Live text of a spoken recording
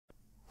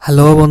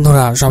Hello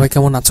বন্ধুরা, সবাই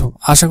কেমন আছো?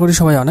 আশা করি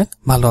সবাই অনেক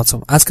ভালো আছো।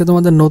 আজকে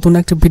তোমাদের নতুন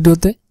একটি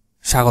ভিডিওতে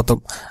স্বাগতম।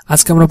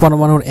 আজকে আমরা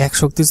পরমাণুর এক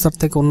শক্তি স্তর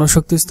থেকে অন্য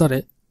শক্তি স্তরে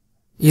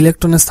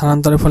ইলেকট্রনের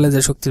স্থানান্তরের ফলে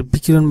যে শক্তির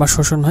বিকিরণ বা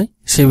শোষণ হয়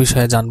সে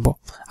বিষয়ে জানব।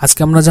 আজকে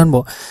আমরা জানব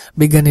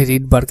বিজ্ঞানী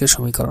রিডবার্গের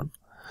সমীকরণ।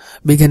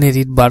 বিজ্ঞানী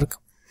রিডবার্গ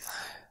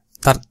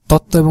তার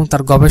তত্ত্ব এবং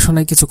তার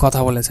গবেষণায় কিছু কথা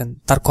বলেছেন।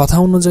 তার কথা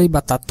অনুযায়ী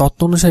বা তার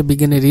তত্ত্ব অনুসারে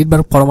বিজ্ঞানী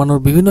রিডবার্গ পরমাণুর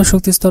বিভিন্ন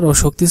শক্তিস্তর ও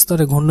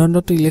শক্তিস্তরে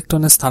ঘূর্ণনরত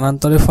ইলেকট্রনের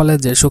স্থানান্তরের ফলে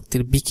যে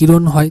শক্তির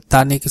বিকিরণ হয় তা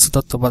নিয়ে কিছু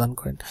তথ্য প্রদান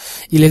করেন।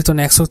 ইলেকট্রন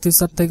এক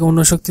শক্তিস্তর থেকে অন্য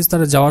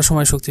শক্তিস্তরে যাওয়ার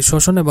সময় শক্তি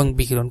শোষণ এবং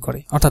বিকিরণ করে।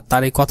 অর্থাৎ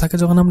তার এই কথাকে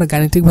যখন আমরা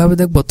গাণিতিকভাবে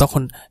দেখব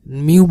তখন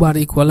মিউ বার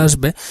ইকুয়াল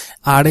আসবে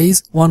RH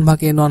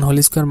 1/n1 whole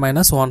square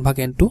minus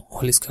 1/n2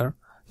 whole square.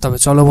 তবে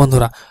চলো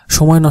বন্ধুরা,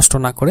 সময় নষ্ট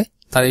না করে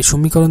তার এই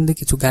সমীকরণ দিয়ে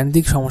কিছু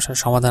গাণিতিক সমস্যার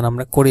সমাধান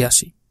আমরা করে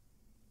আসি।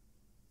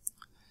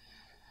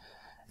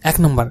 1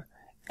 নম্বর,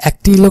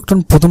 একটি ইলেকট্রন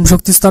প্রথম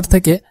শক্তি স্তর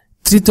থেকে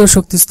তৃতীয়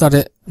শক্তি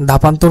স্তরে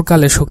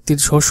ধাপান্তরকালে শক্তির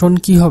শোষণ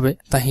কি হবে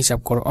তা হিসাব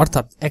করো।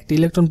 অর্থাৎ একটি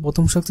ইলেকট্রন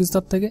প্রথম শক্তি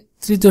স্তর থেকে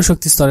তৃতীয়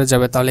শক্তি স্তরে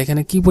যাবে, তাহলে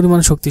এখানে কি পরিমাণ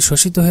শক্তি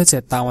শোষিত হয়েছে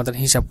তা আমাদের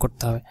হিসাব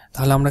করতে হবে।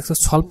 তাহলে আমরা একটা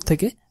সলভ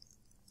থেকে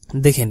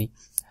দেখে নিই।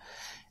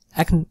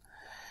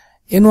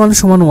 n1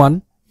 সমান 1,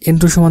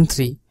 n2 সমান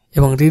 3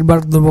 এবং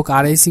রিডবার্গ ধ্রুবক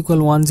RH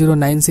ইকুয়াল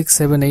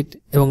 109678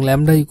 এবং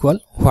ল্যামডা ইকুয়াল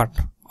হোয়াট।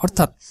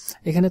 অর্থাৎ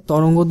এখানে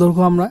তরঙ্গ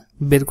দৈর্ঘ্য আমরা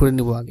বের করে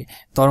নিব আগে।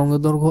 তরঙ্গ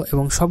দৈর্ঘ্য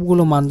এবং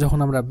সবগুলো মান যখন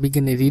আমরা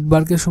বিজ্ঞানী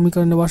রিডবার্গের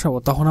সমীকরণে বসাবো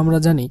তখন আমরা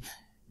জানি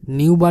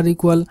নিউ বার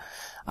equal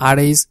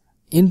RH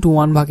into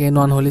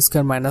 1/n1 whole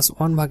square minus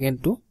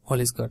 1/n2 whole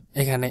square.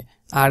 এখানে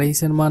RH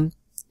এর মান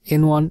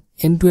n1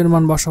 n2 এর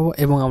মান বসাবো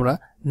এবং আমরা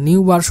নিউ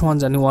বার সমান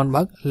জানি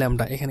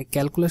 1/λ। এখানে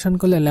ক্যালকুলেশন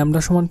করলে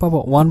ল্যামডা সমান পাবো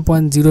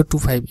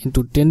 1.025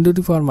 into 10 to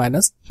the power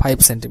minus 5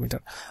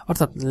 centimetre.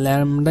 অর্থাৎ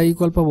ল্যামডা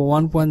ইকুয়াল পাবো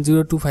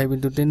 1.025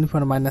 into 10 to the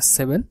power minus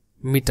 7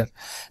 metre.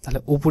 তাহলে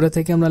উপরে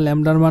থেকে আমরা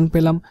ল্যামডার মান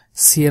পেলাম,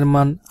 সি এর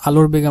মান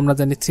আলোর বেগ আমরা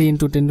জানি 3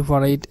 ইন্টু 10 টু দি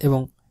পাওয়ার 8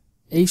 এবং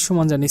এই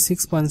সমান জানি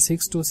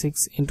 6.626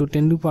 into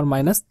 10 to the power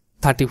minus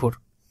 34।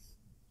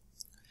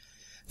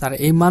 তার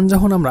এই মান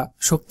যখন আমরা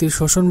শক্তির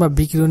শোষণ বা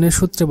বিকিরণের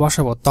সূত্রে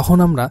বসাবো তখন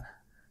আমরা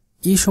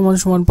ই সমান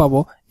সমান পাবো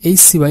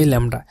hc বাই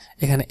ল্যামডা।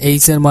 এখানে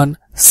h এর মান,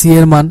 সি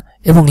এর মান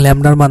এবং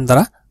ল্যামডার মান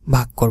দ্বারা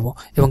ভাগ করব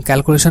এবং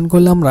ক্যালকুলেশন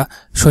করলে আমরা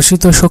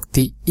শোষিত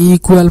শক্তি ই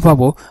ইকুয়াল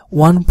পাবো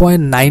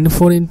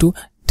 1.94 into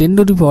 10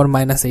 to the power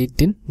minus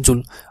 18 joule.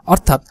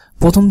 অর্থাৎ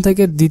প্রথম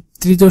থেকে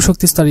তৃতীয়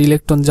শক্তি স্তরে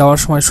ইলেকট্রন যাওয়ার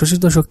সময়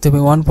শোষিত শক্তি হবে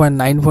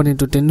 1.94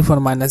 into 10 to the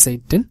power minus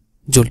 18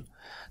 joule.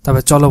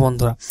 তবে চলো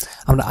বন্ধুরা,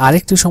 আমরা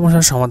আরেকটি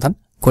সমস্যার সমাধান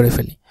করে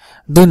ফেলি।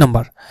 2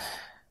 নম্বর,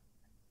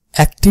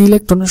 একটি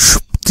ইলেকট্রন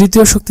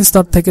তৃতীয় শক্তি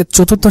স্তর থেকে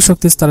চতুর্থ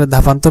শক্তি স্তরে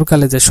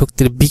ধাপান্তরকালে যে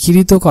শক্তির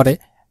বিকিরিত করে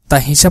তা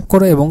হিসাব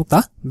করো এবং তা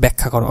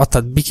ব্যাখ্যা করো।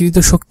 অর্থাৎ বিকিরিত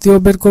শক্তিও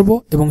বের করব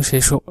এবং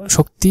সেই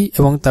শক্তি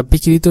এবং তা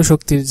বিকিরিত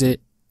শক্তির যে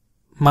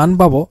মান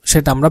পাবো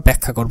সেটা আমরা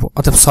ব্যাখ্যা করব।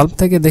 অর্থাৎ সলভ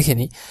থেকে দেখে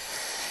নিই।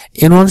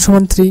 n1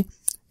 সমান 3,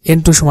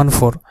 n2 সমান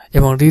 4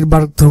 এবং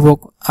রিডবার্গ ধ্রুবক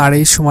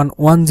RH সমান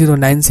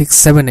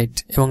 109678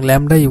 এবং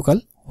ল্যামডা ইকুয়াল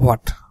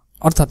হোয়াট।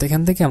 অর্থাৎ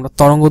এখান থেকে আমরা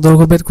তরঙ্গ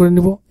দৈর্ঘ্য বের করে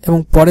নিব এবং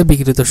পরে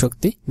বিকিরিত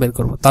শক্তি বের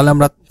করব। তাহলে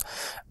আমরা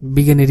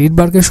বিজ্ঞানী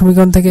রিডবার্গের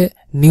সমীকরণ থেকে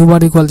নিউ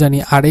বার ইকুয়াল জানি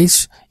RH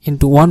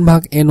into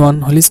 1/n1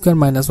 whole square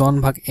minus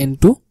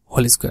 1/n2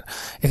 whole square.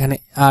 এখানে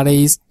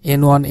RH,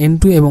 n1,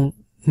 n2 এবং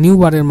নিউ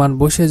বারের মান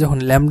বসে যখন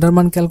ল্যামডার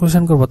মান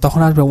ক্যালকুলেশন করব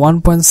তখন আসবে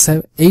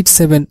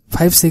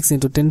 1.8756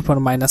 into 10 to the power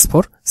minus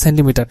 4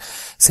 centimetre.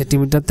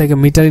 Centimetre থেকে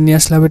মিটারে নিয়ে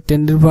আসলে হবে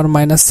 10 to the power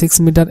minus 6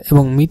 metre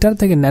এবং মিটার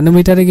থেকে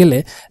ন্যানোমিটারে গেলে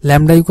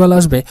ল্যামডা ইকুয়াল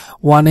আসবে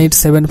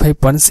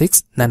 1875.6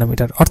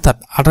 ন্যানোমিটার। অর্থাৎ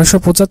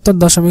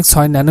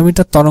 1875.6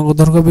 ন্যানোমিটার তরঙ্গ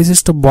দৈর্ঘ্য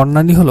বিশিষ্ট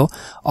বর্ণালী হলো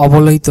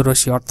অবলোহিত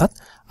রশ্মি অর্থাৎ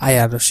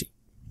আইআর রশ্মি।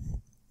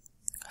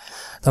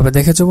 তবে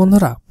দেখেছো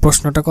বন্ধুরা,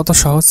 প্রশ্নটা কত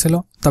সহজ ছিল।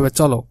 তবে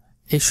চলো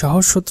এই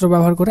সহজ সূত্র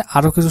ব্যবহার করে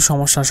আরো কিছু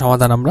সমস্যার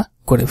সমাধান আমরা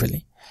করে ফেলি।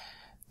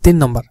 3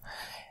 নম্বর,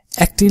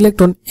 একটি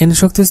ইলেকট্রন এন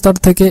শক্তি স্তর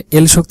থেকে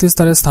এল শক্তি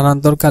স্তরে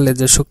স্থানান্তরকালে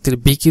যে শক্তির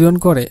বিকিরণ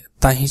করে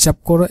তা হিসাব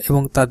করো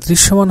এবং তা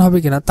দৃশ্যমান হবে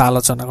কিনা তা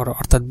আলোচনা করো।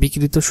 অর্থাৎ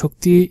বিকিরিত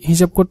শক্তি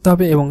হিসাব করতে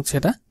হবে এবং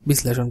সেটা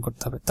বিশ্লেষণ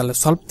করতে হবে। তাহলে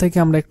সলভ থেকে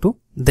আমরা একটু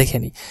দেখে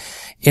নিই।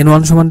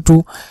 n1 সমান 2,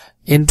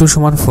 n2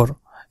 সমান 4,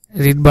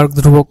 রিডবার্গ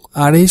ধ্রুবক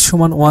RH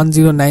সমান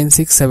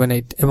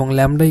 109678 এবং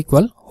ল্যামডা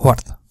ইকুয়াল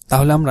হোয়াট।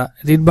 তাহলে আমরা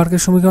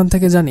রিডবার্গের সমীকরণ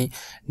থেকে জানি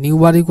নিউ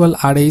বার equal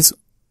RH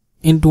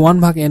into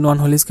 1/n1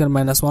 whole square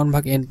minus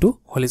 1/n2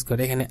 whole square.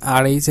 এখানে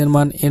RH এর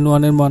মান,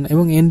 n1 এর মান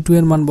এবং n2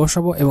 এর মান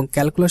বসাবো এবং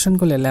ক্যালকুলেশন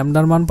করলে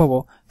ল্যামডার মান পাবো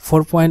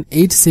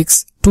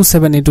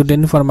 4.8627 into 10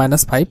 to the power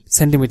minus 5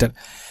 centimetre.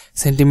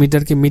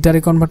 সেন্টিমিটারকে মিটারে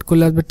কনভার্ট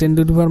করলে আসবে 10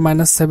 to the power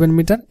minus 7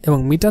 metre এবং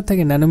মিটার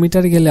থেকে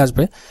ন্যানোমিটারে গেলে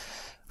আসবে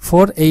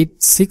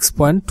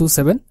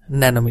 486.27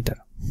 ন্যানোমিটার।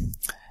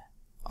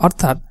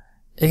 অর্থাৎ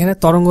এখানে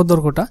তরঙ্গ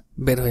দৈর্ঘ্যটা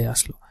বের হয়ে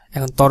আসলো।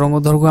 এখন তরঙ্গ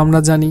দৈর্ঘ্য আমরা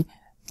জানি,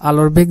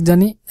 আলোর বেগ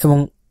জানি এবং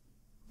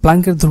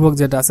প্লাঙ্কের ধ্রুবক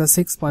যেটা আছে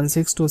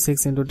 6.626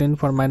 into 10 to the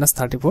power minus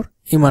 34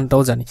 এই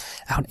মানটাও জানি।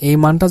 এখন এই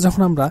মানটা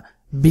যখন আমরা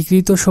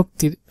বিকৃত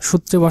শক্তির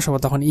সূত্রে বসাবো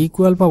তখন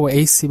ইকুয়াল পাবো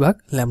hc ভাগ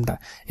ল্যামডা।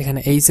 এখানে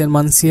h এর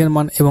মান, সি এর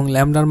মান এবং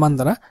ল্যামডার মান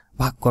দ্বারা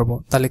ভাগ করব।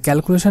 তাহলে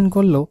ক্যালকুলেশন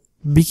করলেও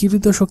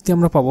বিকিরিত শক্তি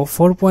আমরা পাবো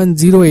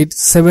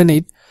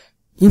 4.0878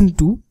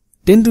 ইন্টু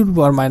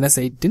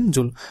 10⁻⁻18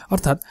 জুল,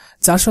 অর্থাৎ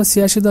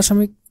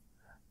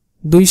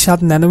 486.27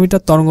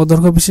 ন্যানোমিটার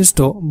তরঙ্গদৈর্ঘ্য বিশিষ্ট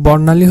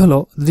বর্ণালী হলো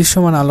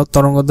দৃশ্যমান আলোর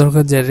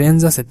তরঙ্গদৈর্ঘ্যের যে রেঞ্জ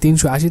আছে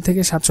 380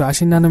 থেকে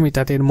 780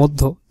 ন্যানোমিটার এর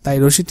মধ্যে, তাই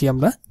রশ্মিটি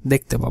আমরা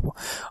দেখতে পাবো।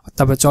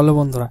 তবে চলো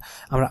বন্ধুরা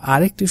আমরা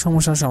আরেকটি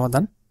সমস্যার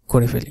সমাধান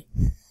করে ফেলি।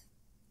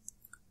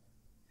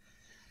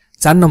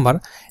 4 নম্বর,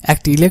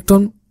 একটি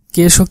ইলেকট্রন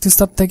কে শক্তি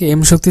স্তর থেকে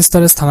এম শক্তি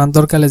স্তরে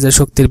স্থানান্তরকালে যে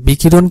শক্তির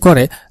বিকিরণ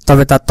করে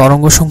তবে তার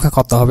তরঙ্গ সংখ্যা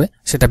কত হবে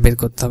সেটা বের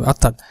করতে হবে,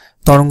 অর্থাৎ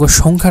তরঙ্গ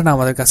সংখ্যাটা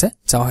আমাদের কাছে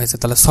চাওয়া হয়েছে।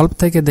 তাহলে সলভ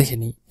থেকে দেখে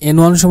নিই।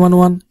 n1 =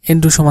 1,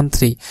 n2 =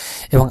 3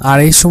 এবং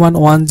rh =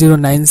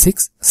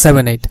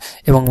 109678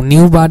 এবং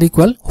নিউ বার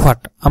ইকুয়াল হোয়াট?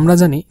 আমরা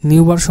জানি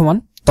নিউ বার সমান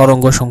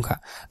তরঙ্গ সংখ্যা।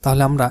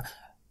 তাহলে আমরা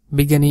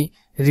বিজ্ঞানী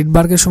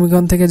রিডবার্গের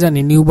সমীকরণ থেকে জানি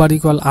নিউ বার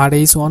equal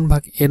rh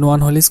 1/n1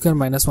 whole square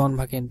minus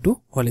 1/n2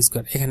 whole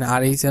square. এখানে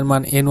rh এর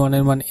মান, n1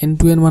 এর মান,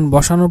 n2 এর মান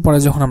বসানোর পরে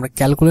যখন আমরা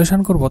ক্যালকুলেশন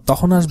করব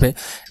তখন আসবে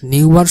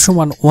নিউ বার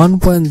সমান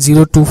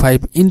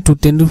 1.025 ইন্টু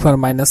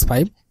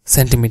 10⁻⁻5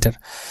 সেন্টিমিটার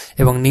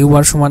এবং নিউ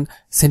বার সমান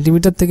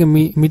সেন্টিমিটার থেকে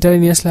মিটারে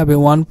নিয়ে আসলে হবে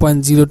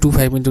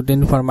 1.025 ইন্টু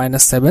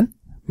 10⁻⁷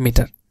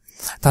 মিটার।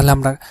 তাহলে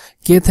আমরা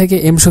কে থেকে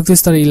এম শক্তি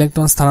স্তরে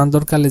ইলেকট্রন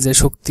স্থানান্তরকালে যে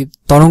শক্তির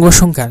তরঙ্গ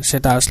সংখ্যা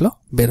সেটা আসলো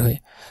বের হয়ে।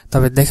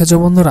 তবে দেখেছো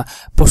বন্ধুরা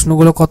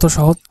প্রশ্নগুলো কত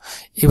সহজ।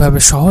 এভাবে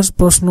সহজ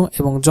প্রশ্ন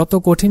এবং যত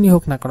কঠিনই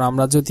হোক না কেন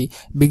আমরা যদি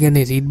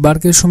বিজ্ঞানী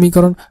রিডবার্গের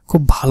সমীকরণ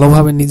খুব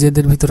ভালোভাবে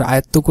নিজেদের ভিতরে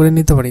আয়ত্ত করে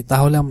নিতে পারি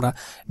তাহলে আমরা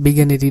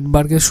বিজ্ঞানী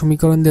রিডবার্গের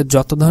সমীকরণ দিয়ে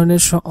যত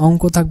ধরনের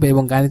অঙ্ক থাকবে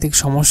এবং গাণিতিক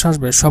সমস্যা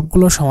আসবে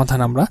সবগুলোর সমাধান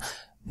আমরা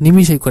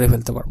নিমিষেই করে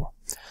ফেলতে পারবো।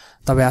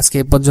 তবে আজকে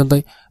এই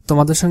পর্যন্তই।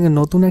 তোমাদের সঙ্গে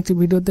নতুন একটি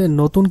ভিডিওতে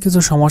নতুন কিছু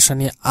সমস্যা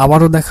নিয়ে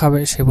আবারও দেখা হবে।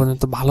 সে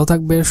পর্যন্ত ভালো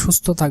থাকবে,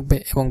 সুস্থ থাকবে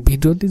এবং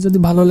ভিডিওটি যদি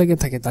ভালো লেগে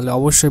থাকে তাহলে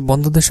অবশ্যই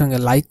বন্ধুদের সঙ্গে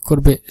লাইক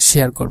করবে,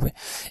 শেয়ার করবে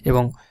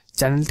এবং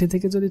চ্যানেলটি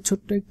থেকে যদি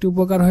ছোট্ট একটি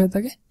উপকার হয়ে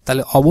থাকে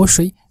তাহলে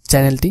অবশ্যই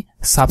চ্যানেলটি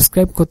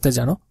সাবস্ক্রাইব করতে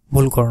যেন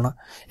ভুল করো না।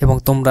 এবং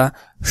তোমরা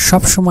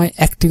সব সময়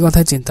একটি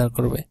কথাই চিন্তা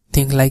করবে,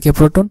 think like a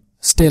proton,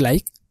 stay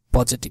like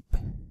positive.